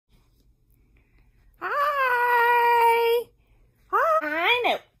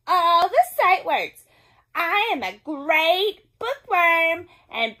words. I am a great bookworm,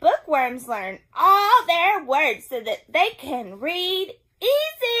 and bookworms learn all their words so that they can read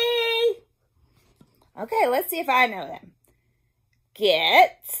easy. Okay, let's see if I know them.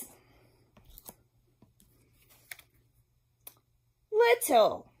 Get,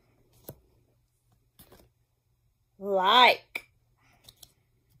 little, like,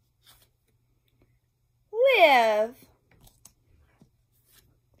 live,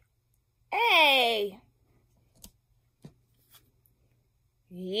 a,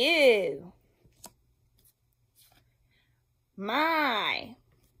 you, my,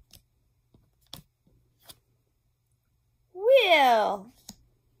 will,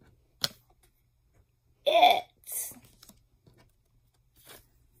 it,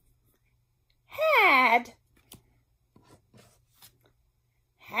 had,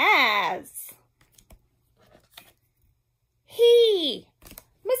 has, he.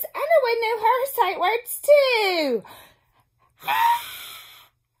 Miss Underwood knew her sight words too.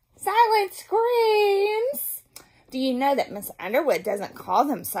 Silent screams. Do you know that Miss Underwood doesn't call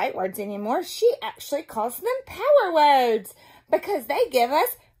them sight words anymore? She actually calls them power words because they give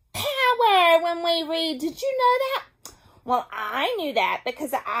us power when we read. Did you know that? Well, I knew that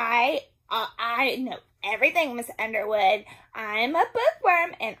because I know everything, Miss Underwood. I'm a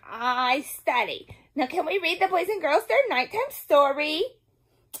bookworm and I study. Now, can we read the boys and girls their nighttime story?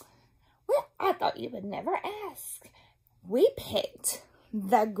 Well, I thought you would never ask. We picked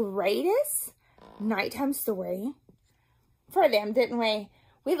the greatest nighttime story for them, didn't we?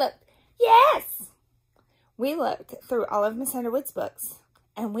 Yes! We looked through all of Miss Underwood's books,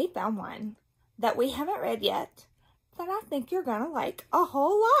 and we found one that we haven't read yet that I think you're going to like a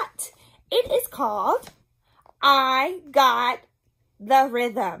whole lot. It is called I Got the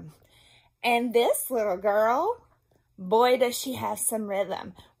Rhythm. And this little girl, boy, does she have some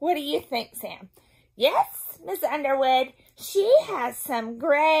rhythm. What do you think, Sam? Yes, Miss Underwood, she has some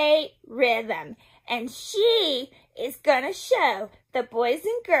great rhythm. And she is going to show the boys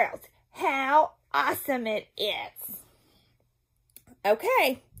and girls how awesome it is.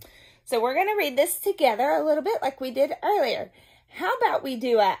 Okay, so we're going to read this together a little bit like we did earlier. How about we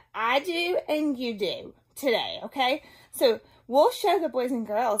do a I do and you do today, okay? So we'll show the boys and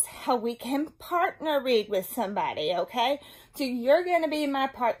girls how we can partner read with somebody, okay? So you're going to be my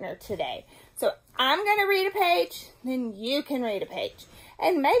partner today. So I'm going to read a page, then you can read a page.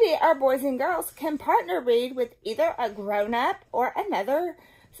 And maybe our boys and girls can partner read with either a grown-up or another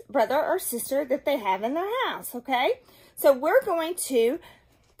brother or sister that they have in their house, okay? So we're going to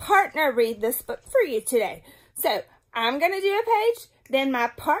partner read this book for you today. So I'm going to do a page, then my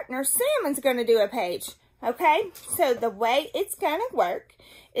partner Sam is going to do a page, okay? So the way it's going to work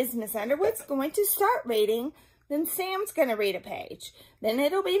is Miss Underwood's going to start reading, then Sam's going to read a page. Then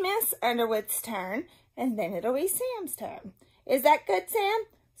it'll be Miss Underwood's turn, and then it'll be Sam's turn. Is that good, Sam?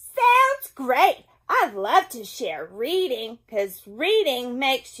 Sounds great. I love to share reading because reading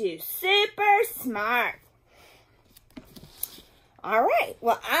makes you super smart. All right,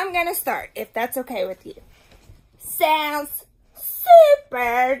 well, I'm going to start if that's okay with you. Sounds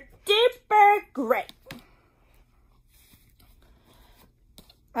super duper great.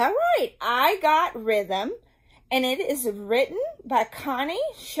 All right, I Got Rhythm, and it is written by Connie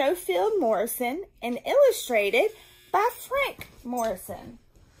Schofield-Morrison and illustrated by Frank Morrison.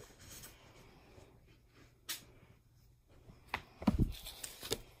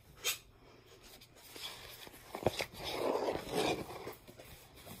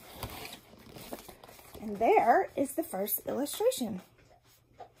 And there is the first illustration.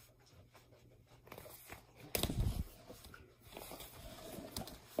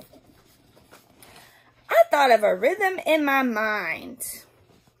 I thought of a rhythm in my mind.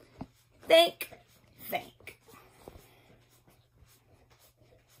 Think, think.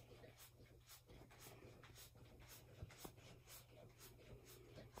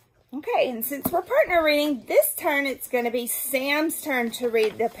 Okay, and since we're partner reading, this turn it's going to be Sam's turn to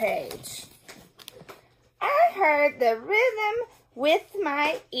read the page. I heard the rhythm with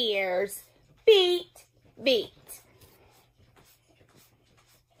my ears. Beat, beat.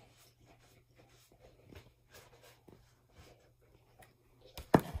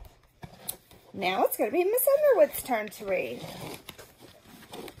 Now it's going to be Miss Underwood's turn to read.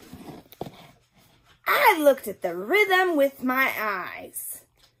 I looked at the rhythm with my eyes.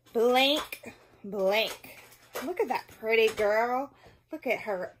 Blink, blink. Look at that pretty girl. Look at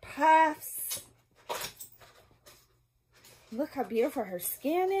her puffs. Look how beautiful her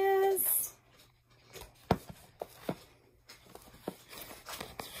skin is.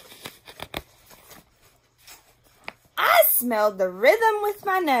 I smelled the rhythm with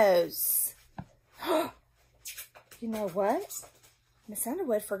my nose. You know what? Miss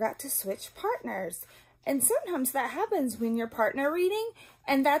Underwood forgot to switch partners. And sometimes that happens when you're partner reading,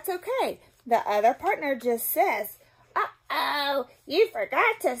 and that's okay. The other partner just says, uh-oh, you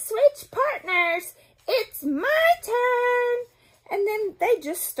forgot to switch partners. It's my turn. And then they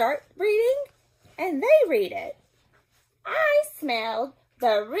just start reading, and they read it. I smelled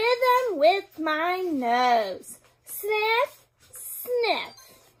the rhythm with my nose. Sniff, sniff.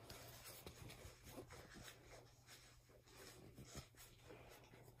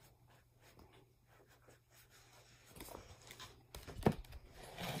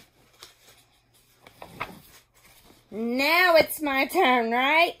 Now it's my turn,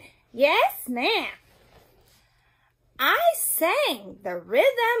 right? Yes, ma'am. I sang the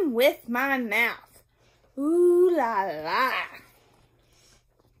rhythm with my mouth. Ooh la la.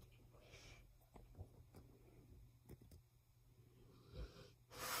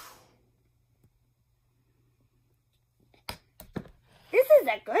 This is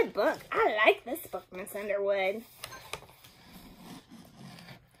a good book. I like this book, Miss Underwood.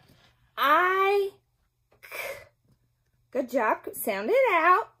 Good job. Sound it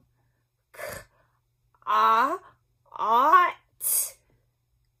out.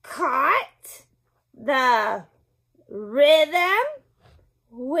 Caught the rhythm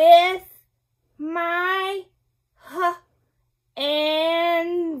with my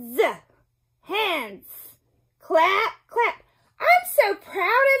hands. Clap, clap. I'm so proud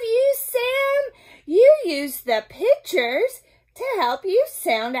of you, Sam. You used the pictures to help you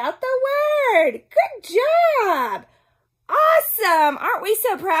sound out the word. Good job. Awesome. Aren't we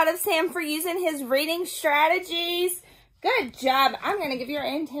so proud of Sam for using his reading strategies? Good job. I'm going to give your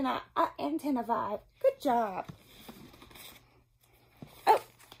antenna vibe. Good job. Oh,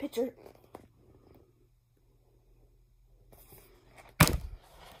 picture.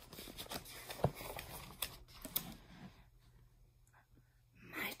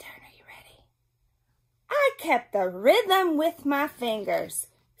 My turn. Are you ready? I kept the rhythm with my fingers.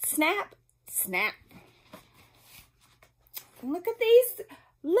 Snap, snap. Look at these.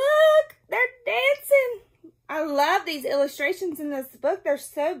 Look, they're dancing. I love these illustrations in this book. They're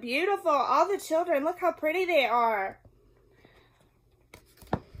so beautiful. All the children, look how pretty they are.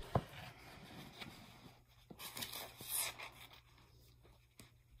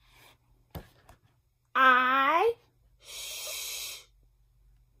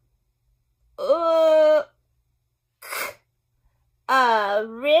 A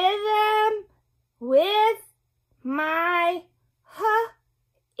rhythm with my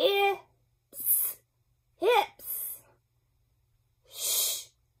hips.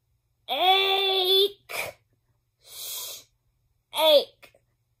 Ache. Ache.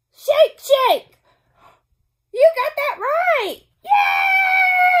 Shake, shake. You got that right.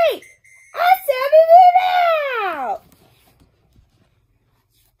 Yay! I sounded it out.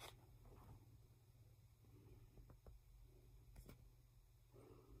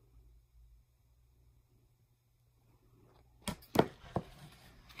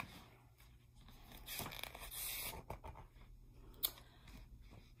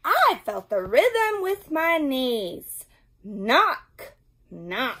 I felt the rhythm with my knees. Knock,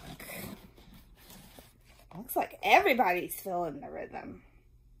 knock. Looks like everybody's feeling the rhythm.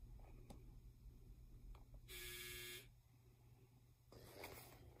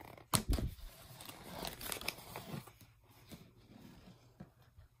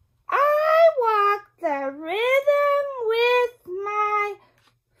 I walk the rhythm with my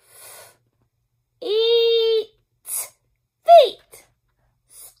feet.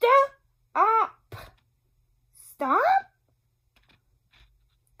 Stomp. Stomp?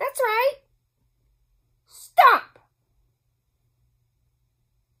 That's right. Stomp.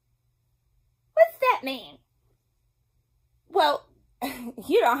 What's that mean? Well,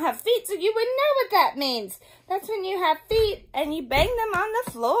 you don't have feet, so you wouldn't know what that means. That's when you have feet and you bang them on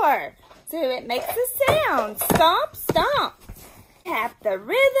the floor. So it makes the sound. Stomp, stomp. Tap the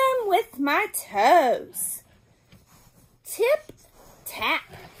rhythm with my toes. Tip, tap.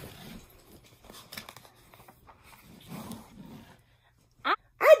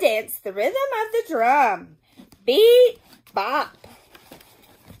 I dance the rhythm of the drum. Beat, bop.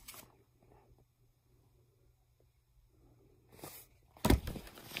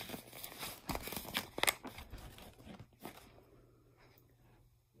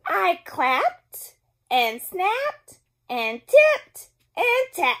 I clapped and snapped and tipped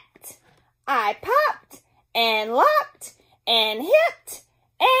and tapped. I popped and locked and hipped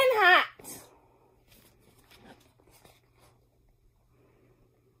and hopped.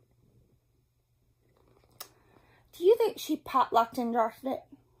 Do you think she pop, locked, and dropped it?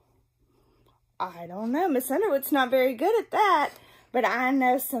 I don't know. Miss Underwood's not very good at that. But I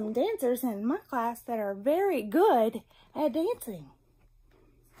know some dancers in my class that are very good at dancing.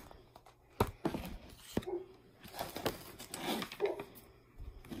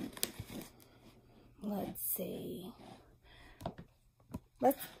 Let's see.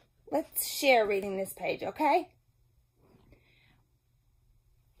 Let's share reading this page, okay?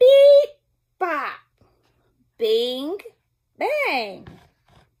 Beep, bop. Bing, bang.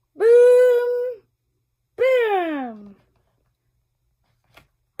 Boom, boom.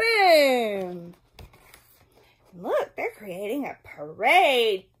 Boom. Look, they're creating a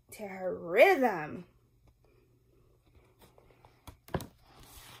parade to her rhythm.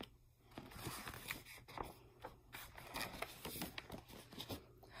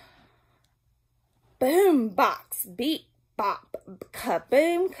 Boom box, beat bop,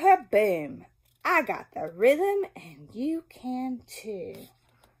 kaboom, kaboom. I got the rhythm and you can too.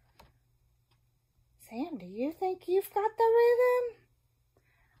 Sam, do you think you've got the rhythm?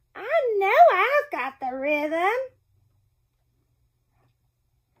 I know I've got the rhythm.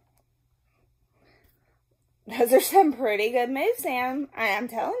 Those are some pretty good moves, Sam. I'm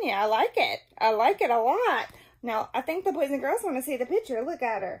telling you, I like it. I like it a lot. Now, I think the boys and girls want to see the picture. Look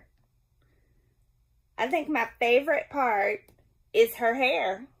at her. I think my favorite part is her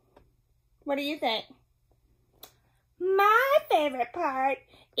hair. What do you think? My favorite part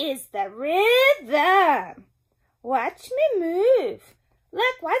is the rhythm. Watch me move.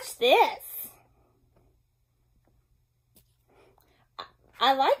 Look, watch this.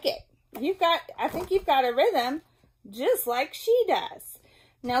 I like it. I think you've got a rhythm just like she does.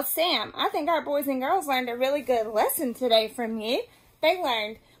 Now, Sam, I think our boys and girls learned a really good lesson today from you. They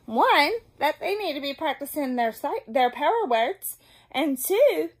learned, one, that they need to be practicing their power words, and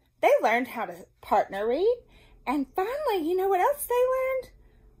two, they learned how to partner read. And finally, you know what else they learned?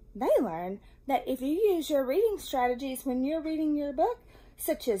 They learned that if you use your reading strategies when you're reading your book,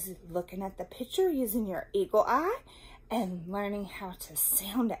 such as looking at the picture using your eagle eye and learning how to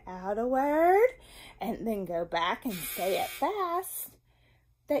sound out a word and then go back and say it fast,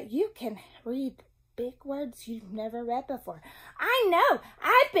 that you can read big words you've never read before. I know,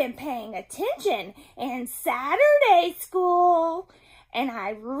 I've been paying attention in Saturday school, and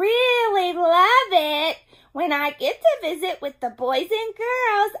I really love it. When I get to visit with the boys and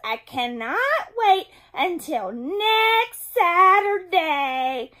girls, I cannot wait until next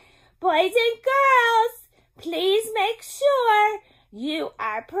Saturday. Boys and girls, please make sure you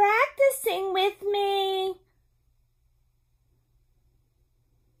are practicing with me.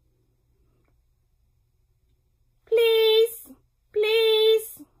 Please,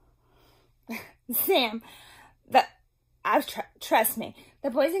 please. Sam, trust me, the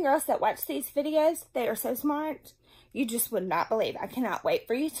boys and girls that watch these videos, they are so smart. You just would not believe. I cannot wait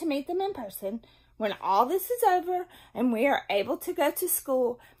for you to meet them in person. When all this is over and we are able to go to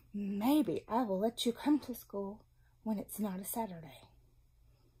school, maybe I will let you come to school when it's not a Saturday.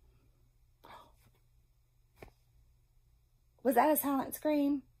 Was that a silent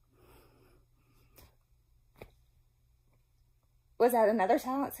scream? Was that another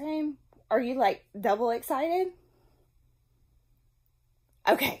silent scream? Are you like double excited?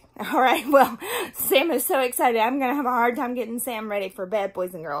 Okay, all right, well, Sam is so excited. I'm going to have a hard time getting Sam ready for bed,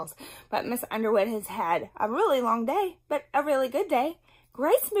 boys and girls. But Miss Underwood has had a really long day, but a really good day.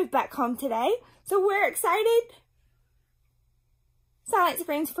 Grace moved back home today, so we're excited. Silent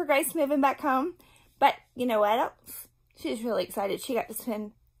screams for Grace moving back home. But you know what else? She's really excited. She got to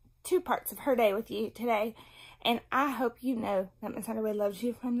spend 2 parts of her day with you today. And I hope you know that Miss Underwood loves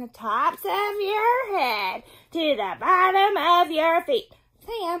you from the tops of your head to the bottom of your feet.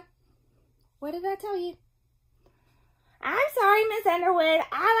 Sam, what did I tell you? I'm sorry, Miss Underwood.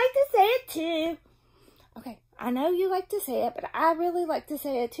 I like to say it too. Okay, I know you like to say it, but I really like to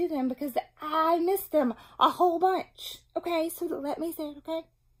say it to them because I miss them a whole bunch. Okay, so let me say it, okay?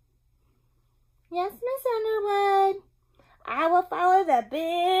 Yes, Miss Underwood. I will follow the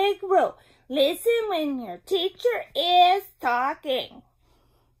big rule. Listen when your teacher is talking.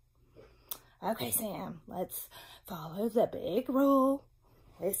 Okay, Sam, let's follow the big rule.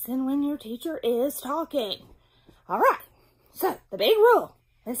 Listen when your teacher is talking. All right, so the big rule.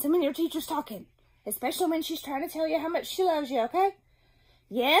 Listen when your teacher's talking, especially when she's trying to tell you how much she loves you, okay?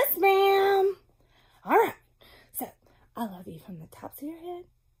 Yes, ma'am. All right, so I love you from the tops of your head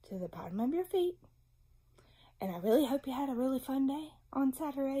to the bottom of your feet. And I really hope you had a really fun day on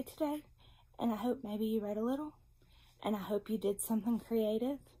Saturday today. And I hope maybe you read a little. And I hope you did something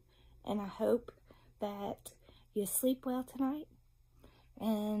creative. And I hope that you sleep well tonight.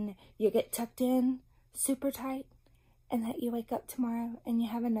 And you get tucked in super tight. and that you wake up tomorrow and you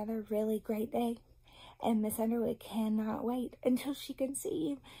have another really great day. And Miss Underwood cannot wait until she can see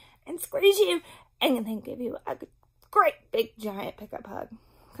you and squeeze you and then give you a great big giant pickup hug.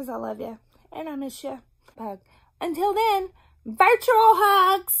 Because I love you and I miss you. Hug. Until then, virtual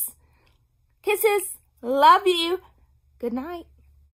hugs. Kisses. Love you. Good night.